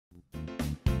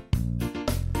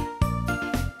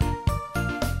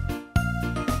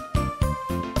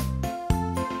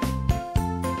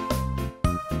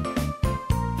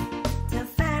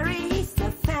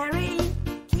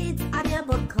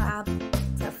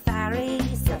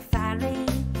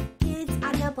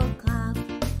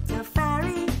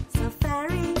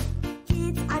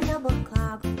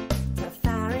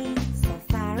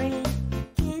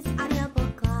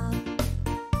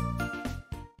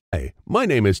My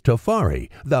name is Tafari,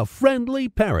 the friendly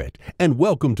parrot, and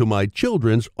welcome to my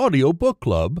children's audiobook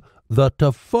club, the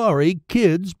Tafari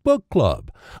Kids Book Club.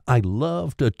 I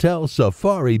love to tell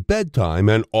safari bedtime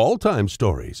and all-time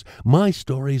stories. My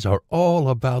stories are all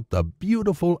about the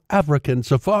beautiful African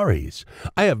safaris.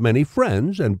 I have many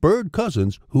friends and bird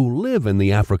cousins who live in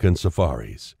the African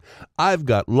safaris. I've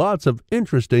got lots of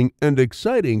interesting and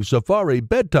exciting safari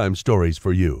bedtime stories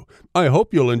for you. I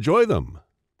hope you'll enjoy them.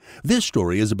 This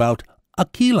story is about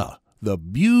Akeelah, the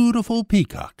beautiful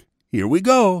peacock. Here we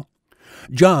go.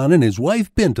 John and his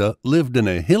wife Binta lived in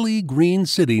a hilly green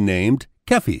city named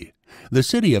Kefi. The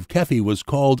city of Kefi was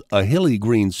called a hilly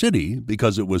green city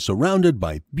because it was surrounded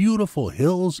by beautiful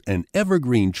hills and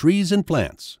evergreen trees and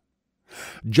plants.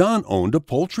 John owned a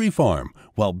poultry farm,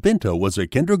 while Binta was a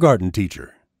kindergarten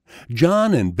teacher.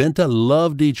 John and Binta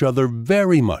loved each other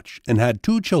very much and had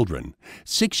two children,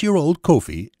 6-year-old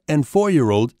Kofi and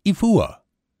 4-year-old Ifua.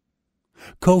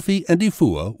 Kofi and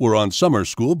Ifua were on summer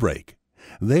school break.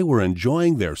 They were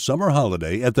enjoying their summer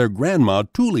holiday at their grandma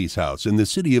Tuli's house in the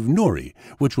city of Nuri,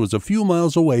 which was a few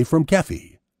miles away from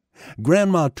Kefi.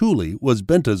 Grandma Tuli was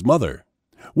Binta's mother.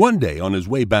 One day on his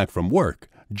way back from work,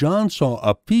 John saw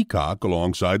a peacock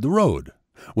alongside the road.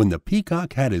 When the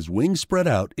peacock had his wings spread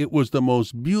out, it was the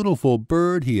most beautiful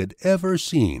bird he had ever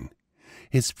seen.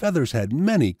 His feathers had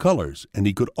many colors, and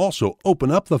he could also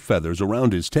open up the feathers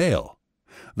around his tail.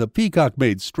 The peacock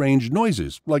made strange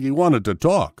noises, like he wanted to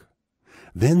talk.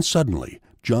 Then suddenly,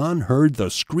 John heard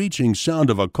the screeching sound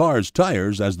of a car's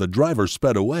tires as the driver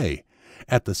sped away.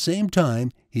 At the same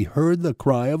time, he heard the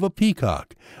cry of a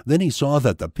peacock. Then he saw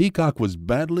that the peacock was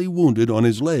badly wounded on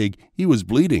his leg. He was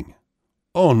bleeding.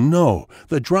 "Oh no!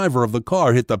 The driver of the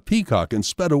car hit the peacock and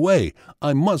sped away.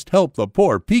 I must help the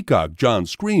poor peacock," John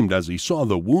screamed as he saw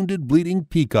the wounded, bleeding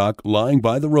peacock lying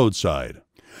by the roadside.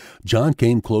 John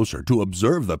came closer to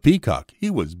observe the peacock. He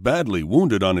was badly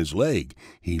wounded on his leg.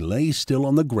 He lay still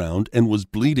on the ground and was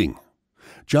bleeding.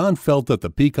 John felt that the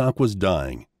peacock was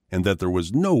dying and that there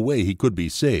was no way he could be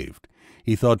saved.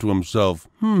 He thought to himself,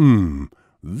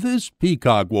 this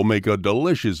peacock will make a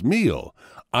delicious meal.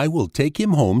 I will take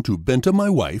him home to Binta, my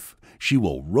wife. She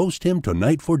will roast him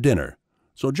tonight for dinner."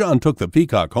 So John took the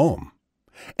peacock home.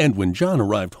 And when John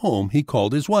arrived home, he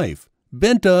called his wife,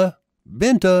 "Binta!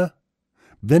 Binta!"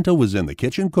 Binta was in the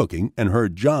kitchen cooking and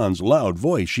heard John's loud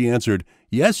voice. She answered,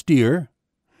 "Yes, dear."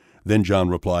 Then John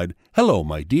replied, "Hello,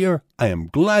 my dear. I am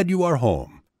glad you are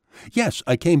home." "Yes,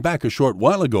 I came back a short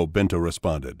while ago," Binta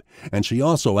responded. And she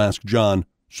also asked John,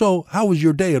 "So, how was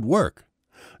your day at work?"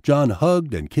 John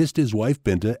hugged and kissed his wife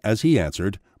Binta as he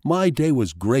answered, "My day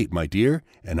was great, my dear,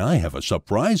 and I have a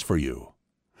surprise for you."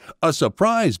 "A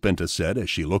surprise," Binta said as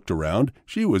she looked around.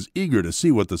 She was eager to see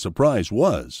what the surprise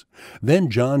was. Then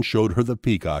John showed her the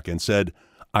peacock and said,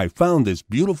 "I found this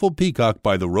beautiful peacock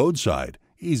by the roadside.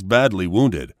 He's badly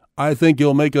wounded. I think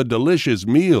you'll make a delicious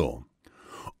meal."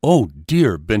 "Oh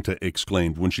dear," Binta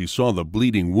exclaimed when she saw the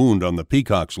bleeding wound on the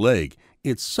peacock's leg.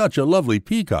 "It's such a lovely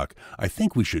peacock. I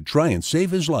think we should try and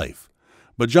save his life."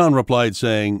 But John replied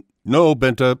saying, "No,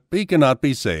 Binta, he cannot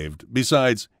be saved.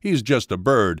 Besides, he's just a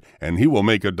bird, and he will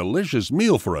make a delicious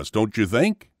meal for us, don't you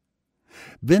think?"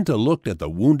 Binta looked at the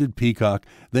wounded peacock.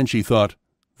 Then she thought,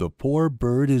 "The poor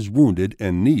bird is wounded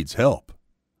and needs help."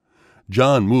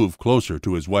 John moved closer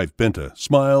to his wife Binta,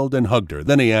 smiled and hugged her.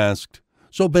 Then he asked,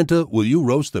 "So, Binta, will you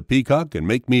roast the peacock and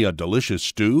make me a delicious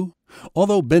stew?"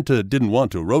 Although Binta didn't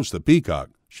want to roast the peacock,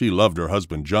 she loved her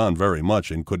husband John very much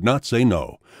and could not say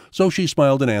no. So she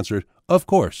smiled and answered, "Of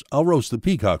course, I'll roast the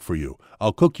peacock for you.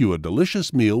 I'll cook you a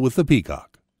delicious meal with the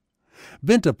peacock."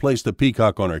 Binta placed the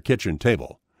peacock on her kitchen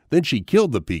table. Then she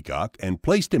killed the peacock and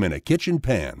placed him in a kitchen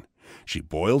pan. She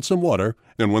boiled some water,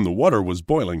 and when the water was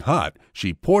boiling hot,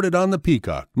 she poured it on the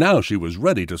peacock. Now she was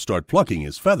ready to start plucking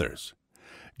his feathers.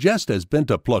 Just as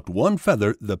Binta plucked one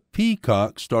feather, the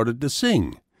peacock started to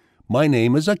sing. "My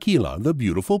name is Akeelah, the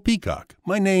beautiful peacock.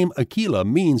 My name, Akeelah,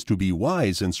 means to be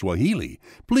wise in Swahili.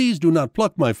 Please do not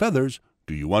pluck my feathers.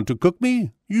 Do you want to cook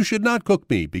me? You should not cook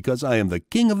me, because I am the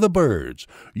king of the birds.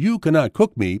 You cannot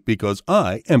cook me, because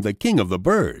I am the king of the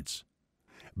birds."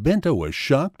 Binta was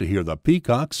shocked to hear the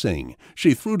peacock sing.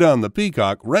 She threw down the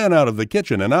peacock, ran out of the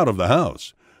kitchen and out of the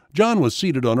house. John was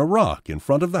seated on a rock in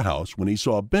front of the house when he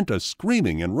saw Binta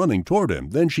screaming and running toward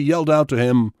him. Then she yelled out to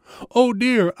him, "Oh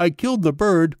dear, I killed the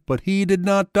bird, but he did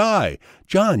not die.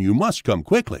 John, you must come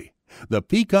quickly. The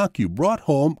peacock you brought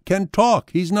home can talk.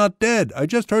 He's not dead. I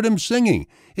just heard him singing.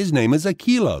 His name is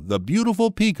Akeelah, the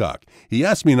beautiful peacock. He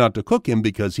asked me not to cook him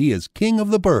because he is king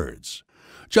of the birds."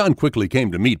 John quickly came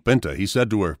to meet Binta. He said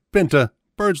to her, "Binta,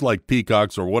 Birds like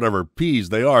peacocks or whatever peas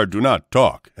they are do not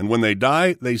talk, and when they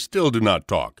die, they still do not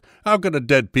talk. How could a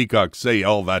dead peacock say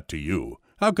all that to you?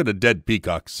 How could a dead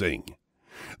peacock sing?"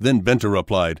 Then Binta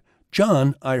replied,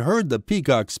 "John, I heard the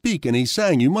peacock speak, and he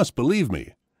sang, you must believe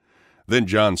me." Then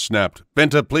John snapped,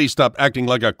 "Binta, please stop acting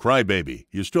like a crybaby.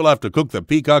 You still have to cook the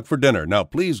peacock for dinner. Now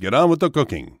please get on with the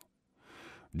cooking."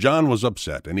 John was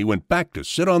upset, and he went back to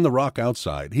sit on the rock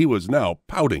outside. He was now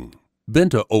pouting.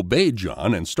 Binta obeyed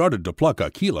John and started to pluck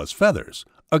Akeelah's feathers.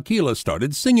 Akeelah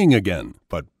started singing again,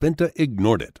 but Binta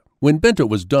ignored it. When Binta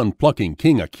was done plucking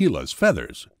King Akeelah's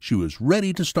feathers, she was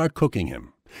ready to start cooking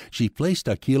him. She placed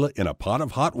Akeelah in a pot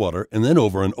of hot water and then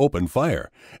over an open fire,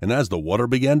 and as the water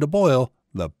began to boil,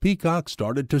 the peacock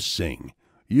started to sing.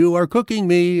 "You are cooking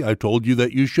me. I told you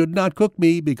that you should not cook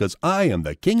me because I am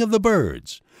the king of the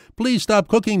birds. Please stop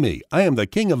cooking me. I am the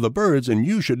king of the birds and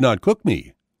you should not cook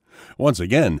me." Once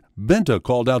again, Binta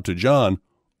called out to John,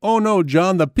 "Oh no,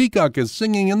 John, the peacock is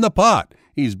singing in the pot.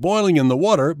 He's boiling in the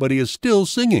water, but he is still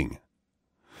singing."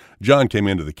 John came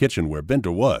into the kitchen where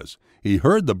Binta was. He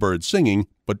heard the bird singing,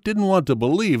 but didn't want to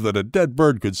believe that a dead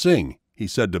bird could sing. He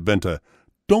said to Binta,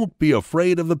 "Don't be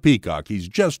afraid of the peacock. He's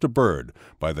just a bird.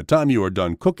 By the time you are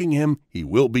done cooking him, he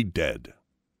will be dead."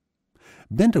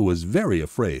 Binta was very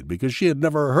afraid because she had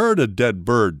never heard a dead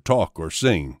bird talk or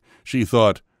sing. She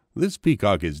thought, "This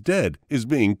peacock is dead, is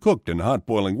being cooked in hot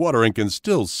boiling water and can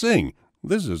still sing.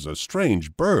 This is a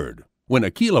strange bird." When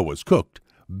Akeelah was cooked,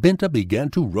 Binta began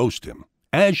to roast him.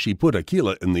 As she put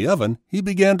Akeelah in the oven, he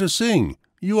began to sing,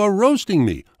 "You are roasting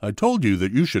me. I told you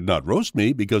that you should not roast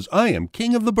me because I am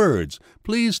king of the birds.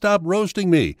 Please stop roasting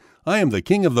me. I am the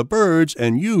king of the birds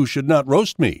and you should not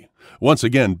roast me." Once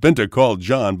again, Binta called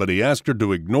John, but he asked her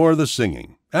to ignore the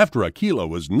singing. After Akeelah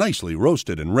was nicely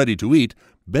roasted and ready to eat,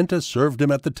 Binta served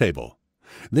him at the table.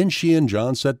 Then she and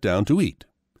John sat down to eat.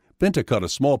 Binta cut a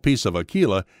small piece of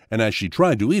Akeelah, and as she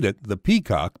tried to eat it, the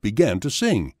peacock began to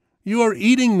sing. "You are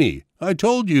eating me. I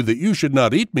told you that you should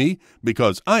not eat me,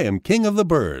 because I am king of the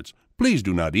birds. Please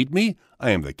do not eat me.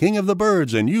 I am the king of the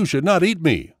birds, and you should not eat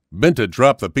me." Binta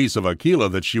dropped the piece of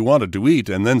Akeelah that she wanted to eat,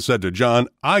 and then said to John,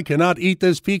 "I cannot eat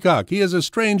this peacock. He is a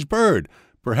strange bird.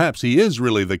 Perhaps he is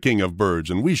really the king of birds,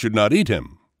 and we should not eat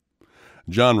him."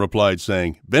 John replied,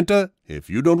 saying, "Binta, if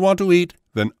you don't want to eat,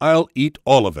 then I'll eat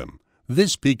all of him.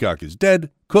 This peacock is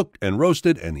dead, cooked and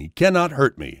roasted, and he cannot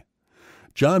hurt me."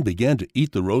 John began to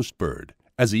eat the roast bird.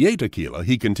 As he ate Akeelah,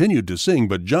 he continued to sing,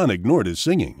 but John ignored his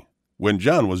singing. When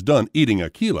John was done eating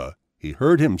Akeelah, he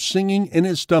heard him singing in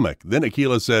his stomach. Then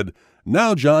Akeelah said,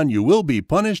 "Now, John, you will be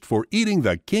punished for eating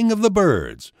the king of the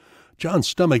birds." John's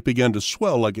stomach began to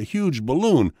swell like a huge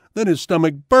balloon. Then his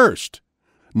stomach burst.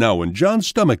 Now, when John's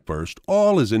stomach burst,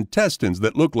 all his intestines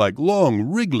that looked like long,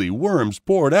 wriggly worms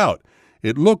poured out.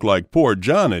 It looked like poor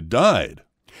John had died.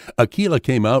 Akeelah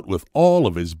came out with all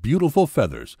of his beautiful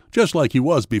feathers, just like he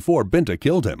was before Binta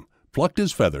killed him, plucked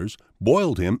his feathers,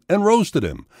 boiled him, and roasted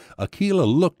him. Akeelah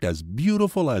looked as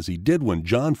beautiful as he did when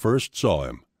John first saw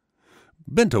him.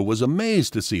 Binta was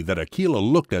amazed to see that Akeelah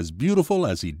looked as beautiful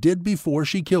as he did before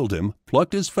she killed him,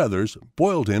 plucked his feathers,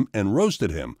 boiled him, and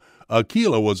roasted him.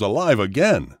 Akeelah was alive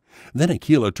again. Then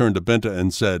Akeelah turned to Binta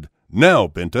and said, "Now,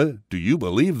 Binta, do you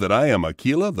believe that I am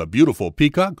Akeelah, the beautiful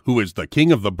peacock, who is the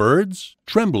king of the birds?"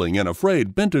 Trembling and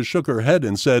afraid, Binta shook her head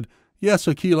and said, "Yes,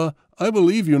 Akeelah, I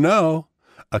believe you now."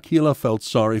 Akeelah felt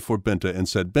sorry for Binta and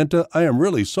said, "Binta, I am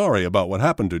really sorry about what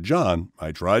happened to John.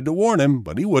 I tried to warn him,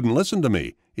 but he wouldn't listen to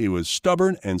me. He was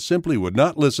stubborn and simply would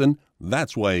not listen.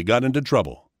 That's why he got into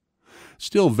trouble."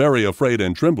 Still very afraid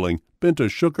and trembling, Binta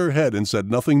shook her head and said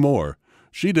nothing more.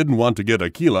 She didn't want to get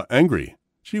Akeelah angry.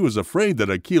 She was afraid that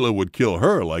Akeelah would kill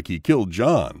her like he killed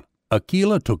John.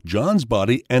 Akeelah took John's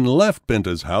body and left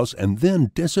Binta's house and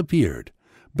then disappeared.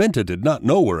 Binta did not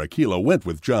know where Akeelah went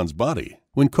with John's body.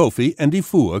 When Kofi and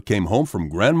Ifua came home from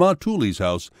Grandma Tuli's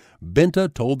house,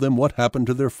 Binta told them what happened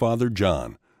to their father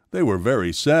John. They were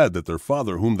very sad that their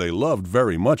father, whom they loved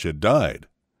very much, had died.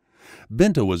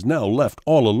 Binta was now left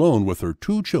all alone with her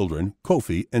two children,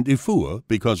 Kofi and Ifua,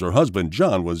 because her husband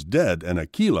John was dead and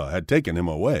Akeelah had taken him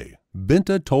away.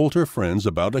 Binta told her friends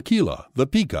about Akeelah, the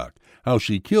peacock, how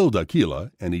she killed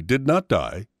Akeelah and he did not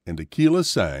die, and Akeelah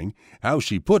sang, how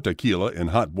she put Akeelah in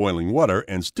hot boiling water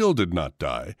and still did not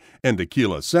die, and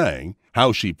Akeelah sang,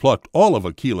 how she plucked all of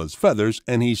Akeelah's feathers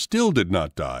and he still did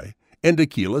not die, and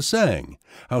Akeelah sang,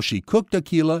 how she cooked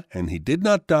Akeelah and he did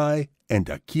not die, and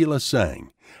Akeelah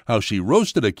sang, how she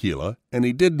roasted Akeelah and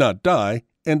he did not die,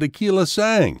 and Akeelah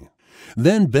sang.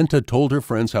 Then Binta told her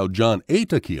friends how John ate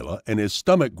Akeelah and his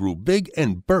stomach grew big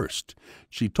and burst.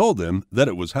 She told them that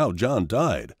it was how John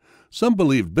died. Some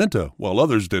believed Binta, while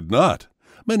others did not.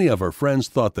 Many of her friends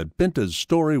thought that Binta's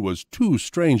story was too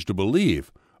strange to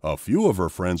believe. A few of her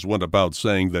friends went about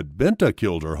saying that Binta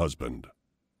killed her husband.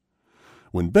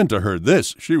 When Binta heard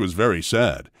this, she was very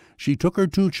sad. She took her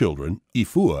 2 children,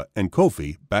 Ifua and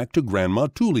Kofi, back to Grandma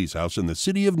Tuli's house in the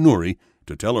city of Nuri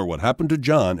to tell her what happened to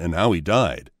John and how he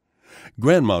died.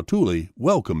 Grandma Tuli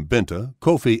welcomed Binta,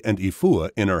 Kofi, and Ifua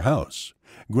in her house.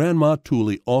 Grandma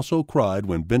Tuli also cried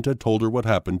when Binta told her what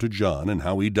happened to John and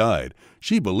how he died.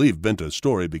 She believed Binta's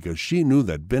story because she knew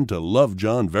that Binta loved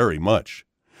John very much.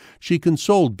 She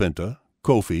consoled Binta,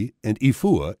 Kofi, and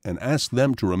Ifua and asked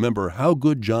them to remember how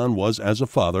good John was as a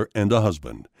father and a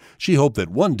husband. She hoped that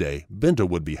one day Binta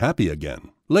would be happy again.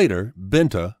 Later,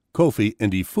 Binta, Kofi,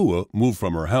 and Ifua moved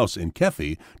from her house in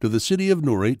Kefi to the city of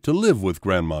Nuri to live with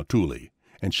Grandma Tuli,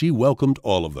 and she welcomed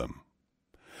all of them.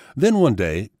 Then one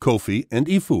day, Kofi and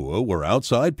Ifua were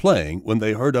outside playing when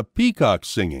they heard a peacock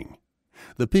singing.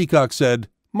 The peacock said,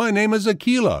 "My name is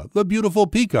Akeelah, the beautiful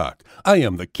peacock. I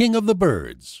am the king of the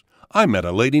birds. I met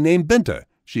a lady named Binta.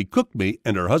 She cooked me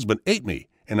and her husband ate me,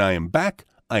 and I am back.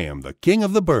 I am the king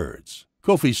of the birds."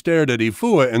 Kofi stared at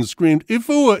Ifua and screamed,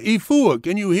 "Ifua, Ifua,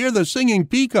 can you hear the singing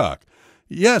peacock?"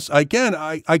 "Yes, I can.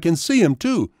 I can see him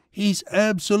too. He's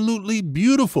absolutely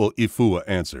beautiful," Ifua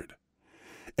answered.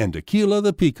 And Akeelah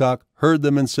the peacock heard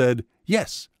them and said,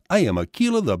 "Yes, I am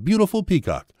Akeelah the beautiful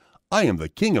peacock. I am the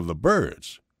king of the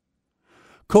birds."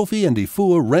 Kofi and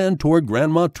Ifua ran toward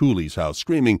Grandma Tuli's house,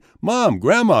 screaming, "Mom,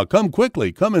 Grandma, come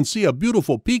quickly, come and see a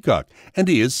beautiful peacock, and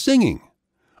he is singing."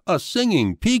 "A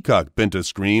singing peacock," Binta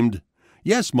screamed.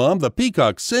 "Yes, Mom, the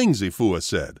peacock sings," Ifua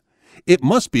said. "It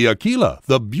must be Akeelah,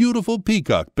 the beautiful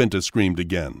peacock," Binta screamed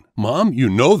again. "Mom, you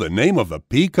know the name of the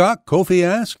peacock?" Kofi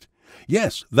asked.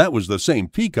 "Yes, that was the same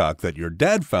peacock that your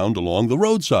dad found along the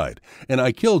roadside, and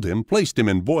I killed him, placed him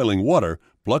in boiling water,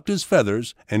 plucked his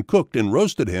feathers, and cooked and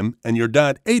roasted him, and your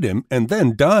dad ate him and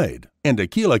then died. And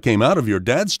Akeelah came out of your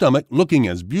dad's stomach looking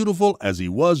as beautiful as he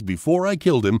was before I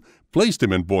killed him, placed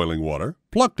him in boiling water,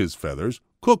 plucked his feathers,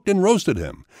 cooked and roasted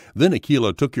him. Then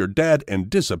Akeelah took your dad and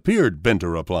disappeared,"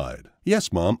 Binta replied.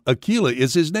 "Yes, Mom, Akeelah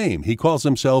is his name. He calls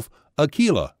himself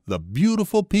Akeelah, the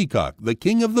beautiful peacock, the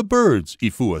king of the birds,"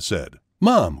 Ifua said.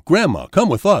 "Mom, Grandma, come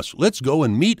with us. Let's go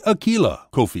and meet Akeelah,"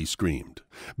 Kofi screamed.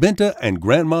 Binta and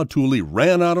Grandma Tuli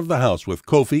ran out of the house with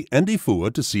Kofi and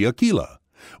Ifua to see Akeelah.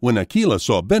 When Akeelah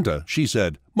saw Binta, she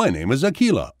said, "My name is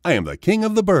Akeelah. I am the king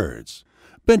of the birds."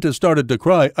 Binta started to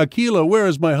cry, "Akeelah, where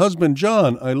is my husband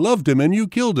John? I loved him and you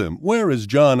killed him. Where is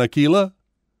John, Akeelah?"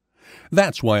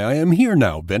 "That's why I am here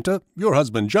now, Binta. Your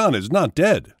husband John is not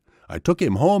dead. I took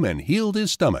him home and healed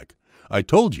his stomach. I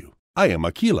told you, I am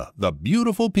Akeelah, the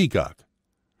beautiful peacock."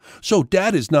 "So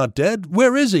Dad is not dead?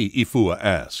 Where is he?" Ifua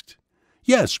asked.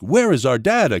 "Yes, where is our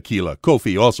dad, Akeelah?"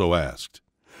 Kofi also asked.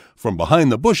 From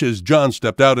behind the bushes, John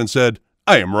stepped out and said,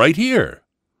 "I am right here."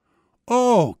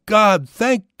 "Oh, God,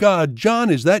 thank God, John,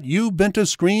 is that you?" Binta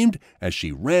screamed as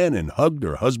she ran and hugged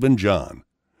her husband John.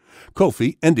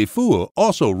 Kofi and Ifua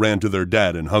also ran to their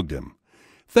dad and hugged him.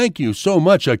 "Thank you so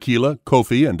much, Akeelah,"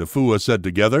 Kofi and Ifua said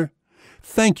together.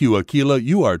 "Thank you, Akeelah,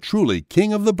 you are truly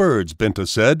king of the birds," Binta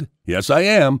said. "Yes, I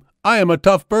am. I am a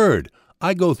tough bird.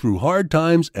 I go through hard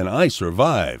times and I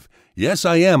survive. Yes,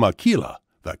 I am Akeelah,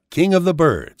 the king of the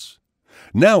birds."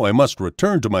 "Now I must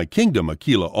return to my kingdom,"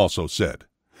 Akeelah also said.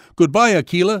 "Goodbye,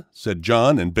 Akeelah," said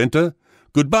John and Binta.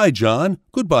 "Goodbye, John.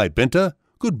 Goodbye, Binta.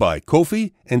 Goodbye,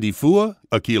 Kofi and Ifua,"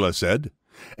 Akeelah said.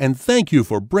 "And thank you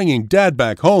for bringing Dad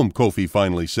back home," Kofi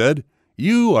finally said.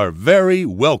 "You are very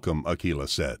welcome," Akeelah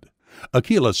said.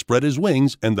 Akeelah spread his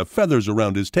wings and the feathers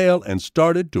around his tail and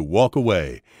started to walk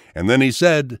away. And then he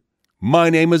said, "My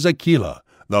name is Akeelah,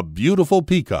 the beautiful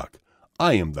peacock.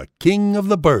 I am the king of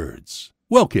the birds."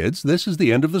 Well, kids, this is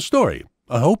the end of the story.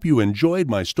 I hope you enjoyed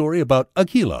my story about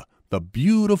Akeelah, the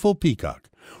beautiful peacock.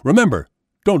 Remember,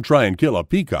 don't try and kill a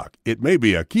peacock. It may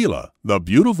be Akeelah, the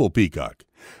beautiful peacock.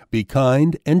 Be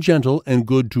kind and gentle and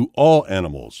good to all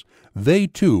animals. They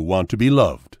too want to be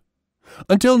loved.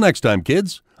 Until next time,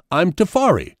 kids, I'm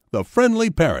Tafari, the friendly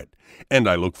parrot, and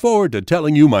I look forward to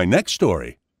telling you my next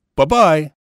story.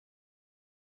 Bye-bye.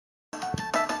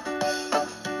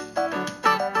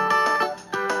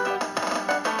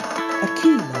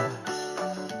 Akeelah.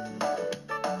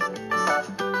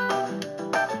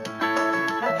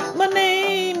 My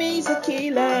name is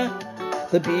Akeelah,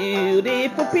 the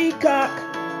beautiful peacock.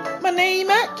 My name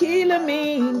Akeelah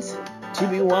means to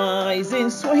be wise in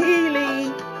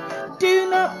Swahili. Do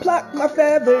not pluck my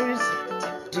feathers.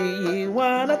 Do you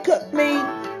wanna cook me?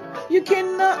 You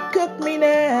cannot cook me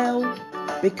now,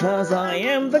 because I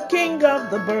am the king of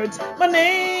the birds. My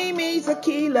name is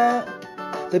Akeelah,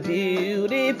 the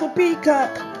beautiful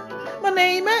peacock. My My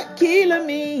name Akeelah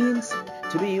means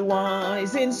to be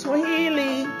wise in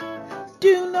Swahili.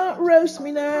 Do not roast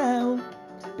me now,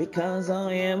 because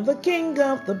I am the king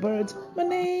of the birds. My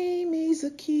name is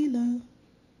Akeelah.